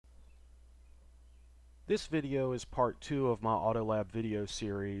This video is part 2 of my AutoLab video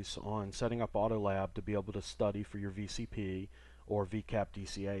series on setting up AutoLab to be able to study for your VCP or VCAP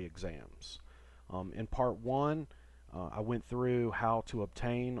DCA exams. In part 1, I went through how to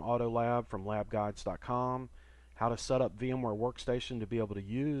obtain AutoLab from labguides.com, how to set up VMware Workstation to be able to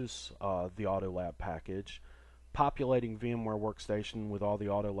use the AutoLab package, populating VMware Workstation with all the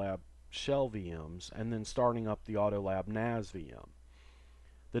AutoLab shell VMs, and then starting up the AutoLab NAS VM.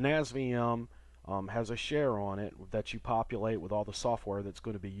 The NAS VM has a share on it that you populate with all the software that's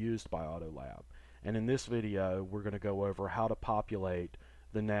going to be used by AutoLab. And in this video, we're going to go over how to populate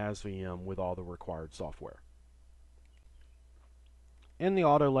the NAS VM with all the required software. In the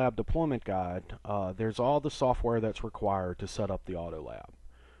AutoLab deployment guide, there's all the software that's required to set up the AutoLab.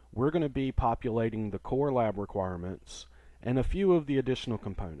 We're going to be populating the core lab requirements and a few of the additional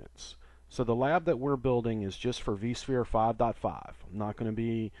components. So the lab that we're building is just for vSphere 5.5. I'm not going to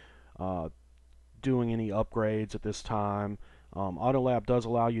be doing any upgrades at this time. AutoLab does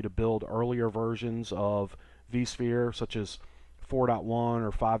allow you to build earlier versions of vSphere, such as 4.1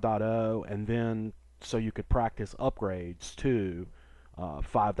 or 5.0, and then so you could practice upgrades to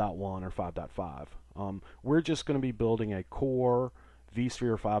 5.1 or 5.5. We're just going to be building a core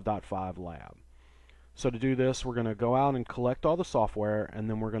vSphere 5.5 lab. So to do this, we're going to go out and collect all the software, and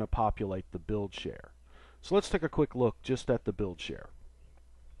then we're going to populate the build share. So let's take a quick look just at the build share.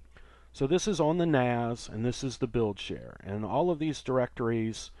 So this is on the NAS, and this is the build share. And all of these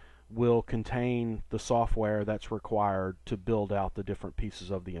directories will contain the software that's required to build out the different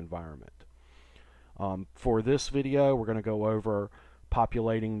pieces of the environment. For this video, we're going to go over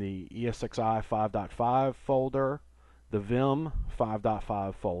populating the ESXi 5.5 folder, the Vim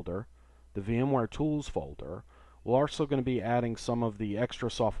 5.5 folder, the VMware Tools folder. We're also going to be adding some of the extra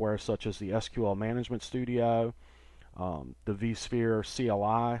software such as the SQL Management Studio, the vSphere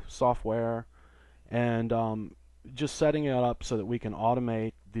CLI software, and just setting it up so that we can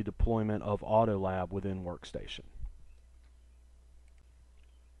automate the deployment of AutoLab within Workstation.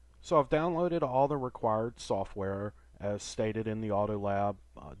 So I've downloaded all the required software as stated in the AutoLab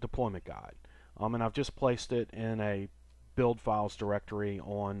deployment guide, and I've just placed it in a build files directory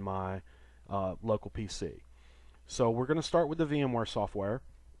on my local PC. So we're going to start with the VMware software.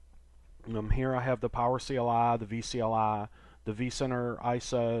 Here I have the PowerCLI, the VCLI, the vCenter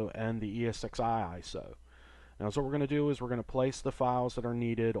ISO, and the ESXi ISO. Now, so what we're going to do is we're going to place the files that are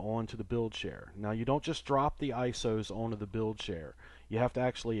needed onto the build share. Now, you don't just drop the ISOs onto the build share. You have to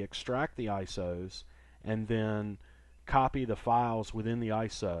actually extract the ISOs and then copy the files within the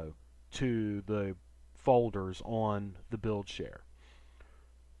ISO to the folders on the build share.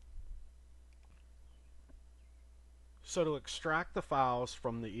 So to extract the files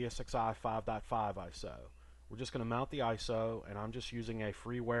from the ESXi 5.5 ISO, we're just going to mount the ISO, and I'm just using a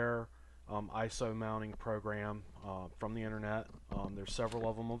freeware ISO mounting program from the internet. There's several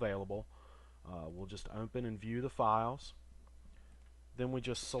of them available. We'll just open and view the files. Then we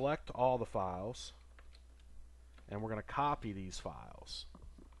just select all the files, and we're going to copy these files.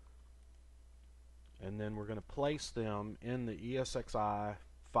 And then we're going to place them in the ESXi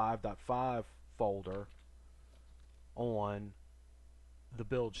 5.5 folder on the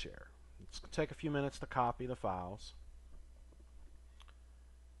build share. It's going to take a few minutes to copy the files,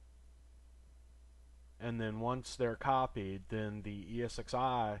 and then once they're copied, then the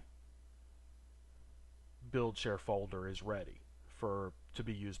ESXi build share folder is ready to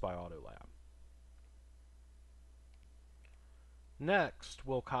be used by AutoLab. Next,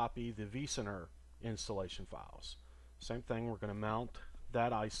 we'll copy the vCenter installation files. Same thing, we're going to mount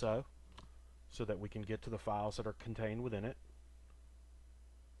that ISO so that we can get to the files that are contained within it.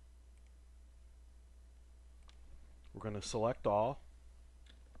 We're going to select all.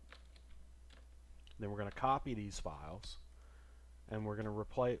 Then we're going to copy these files, and we're going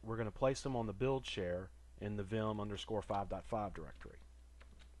to place them on the build share in the vim_5.5 directory.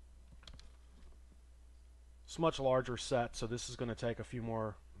 It's a much larger set, so this is going to take a few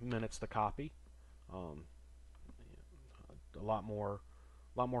more minutes to copy. A lot more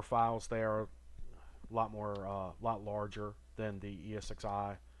files there. A lot larger than the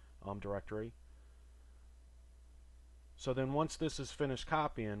ESXi directory. So then once this is finished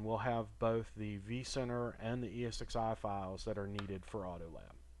copying, we'll have both the vCenter and the ESXi files that are needed for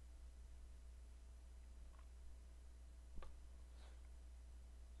AutoLab.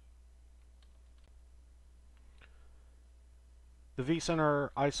 The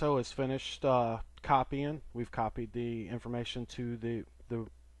vCenter ISO is finished copying. We've copied the information to the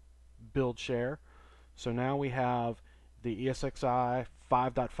build share. So now we have the ESXi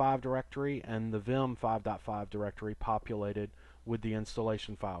 5.5 directory and the Vim 5.5 directory populated with the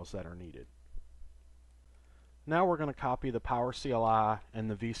installation files that are needed. Now we're going to copy the PowerCLI and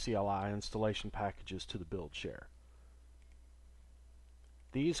the VCLI installation packages to the build share.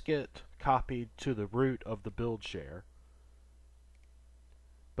 These get copied to the root of the build share,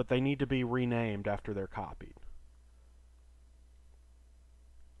 but they need to be renamed after they're copied.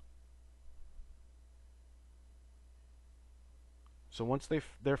 So once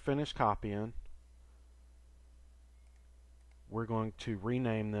they're finished copying, we're going to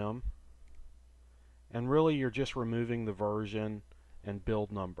rename them, and really you're just removing the version and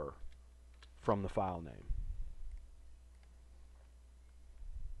build number from the file name.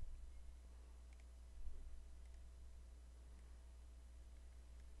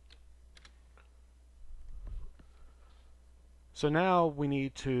 So now we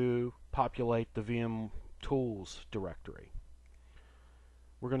need to populate the VM tools directory.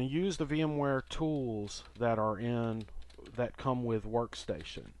 We're going to use the VMware tools that come with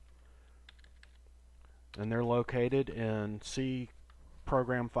Workstation. And they're located in C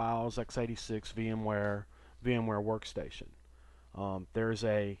program files, x86, VMware Workstation. There's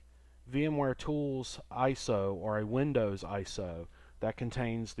a VMware Tools ISO or a Windows ISO that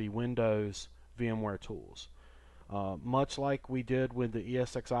contains the Windows VMware Tools. Much like we did with the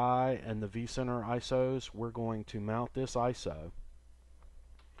ESXi and the vCenter ISOs, we're going to mount this ISO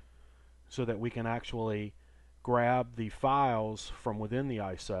so that we can actually grab the files from within the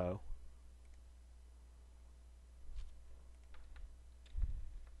ISO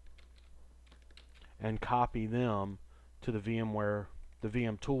and copy them to the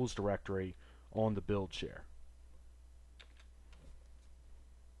VM Tools directory on the build share.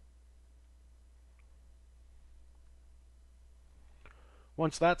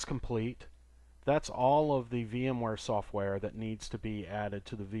 Once that's complete, that's all of the VMware software that needs to be added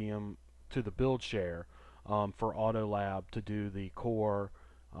to the build share for AutoLab to do the core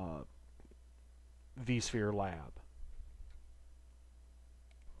vSphere lab.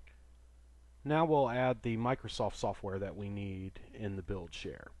 Now we'll add the Microsoft software that we need in the build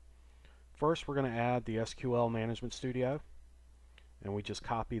share. First, we're going to add the SQL Management Studio, and we just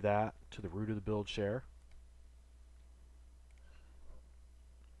copy that to the root of the build share.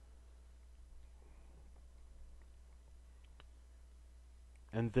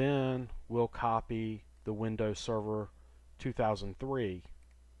 And then we'll copy the Windows Server 2003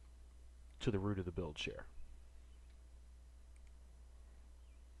 to the root of the build share.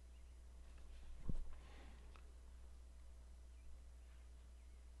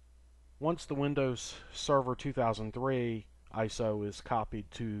 Once the Windows Server 2003 ISO is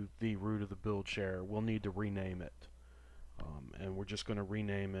copied to the root of the build share, we'll need to rename it. And we're just going to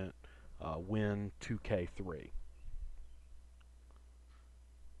rename it Win2K3.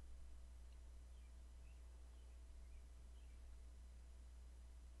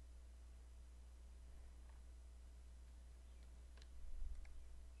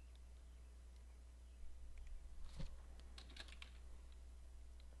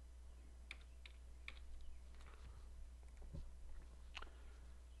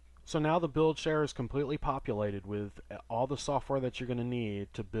 So now the build share is completely populated with all the software that you're going to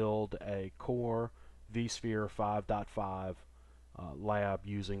need to build a core vSphere 5.5 lab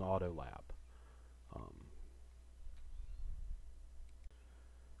using AutoLab.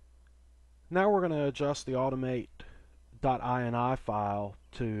 Now we're going to adjust the automate.ini file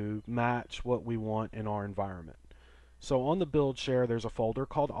to match what we want in our environment. So on the build share there's a folder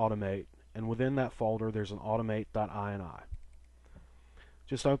called Automate, and within that folder there's an automate.ini.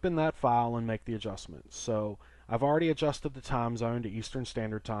 Just open that file and make the adjustments. So I've already adjusted the time zone to Eastern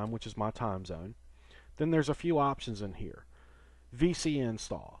Standard Time, which is my time zone. Then there's a few options in here. VC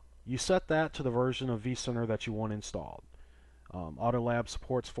install. You set that to the version of vCenter that you want installed. AutoLab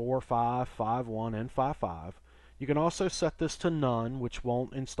supports 4, 5, 5.1, and 5.5. You can also set this to none, which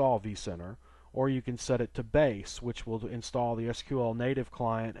won't install vCenter, or you can set it to base, which will install the SQL native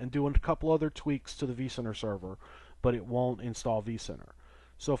client and do a couple other tweaks to the vCenter server, but it won't install vCenter.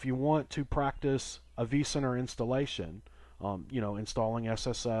 So if you want to practice a vCenter installation, installing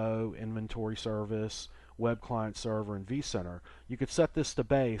SSO, inventory service, web client server, and vCenter, you could set this to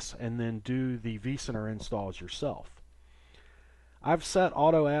base and then do the vCenter installs yourself. I've set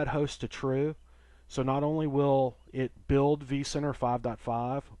auto add host to true, so not only will it build vCenter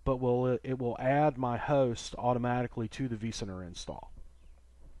 5.5, but it will add my host automatically to the vCenter install.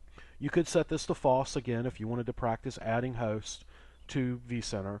 You could set this to false again if you wanted to practice adding hosts to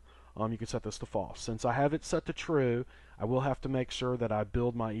vCenter. You can set this to false. Since I have it set to true, I will have to make sure that I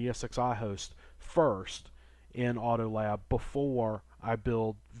build my ESXi host first in AutoLab before I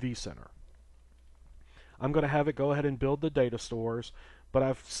build vCenter. I'm going to have it go ahead and build the data stores, but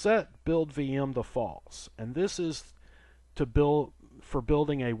I've set build VM to false, and this is to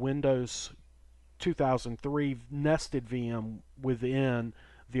building a Windows 2003 nested VM within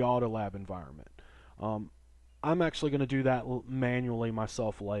the AutoLab environment. I'm actually going to do that manually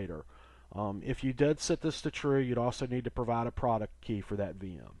myself later. If you did set this to true, you'd also need to provide a product key for that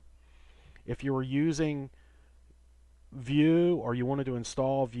VM. If you were using View or you wanted to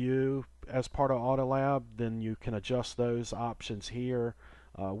install View as part of AutoLab, then you can adjust those options here.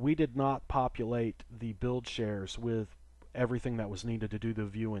 We did not populate the build shares with everything that was needed to do the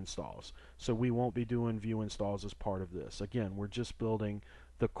View installs, so we won't be doing View installs as part of this. Again, we're just building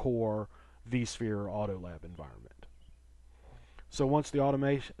the core vSphere AutoLab environment. So once the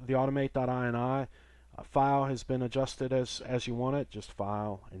automate.ini file has been adjusted as you want it, just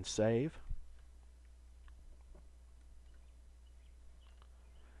File and Save.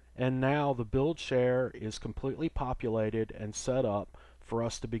 And now the build share is completely populated and set up for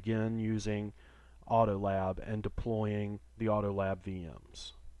us to begin using AutoLab and deploying the AutoLab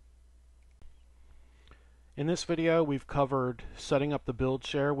VMs. In this video, we've covered setting up the build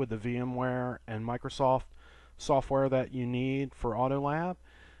share with the VMware and Microsoft software that you need for AutoLab.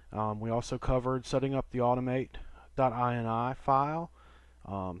 We also covered setting up the automate.ini file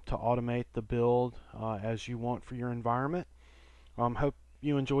to automate the build as you want for your environment. Hope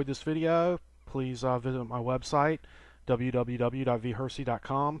you enjoyed this video. Please visit my website,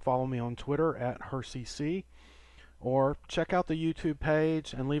 www.vhersey.com. Follow me on Twitter @HerseyC, or check out the YouTube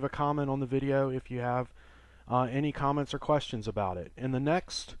page and leave a comment on the video if you have any comments or questions about it. In the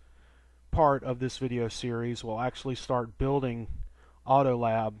next part of this video series, we'll actually start building the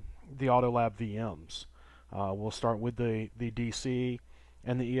AutoLab VMs. We'll start with the DC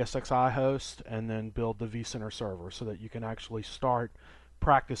and the ESXi host, and then build the vCenter server so that you can actually start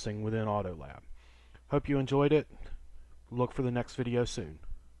practicing within AutoLab. Hope you enjoyed it. Look for the next video soon.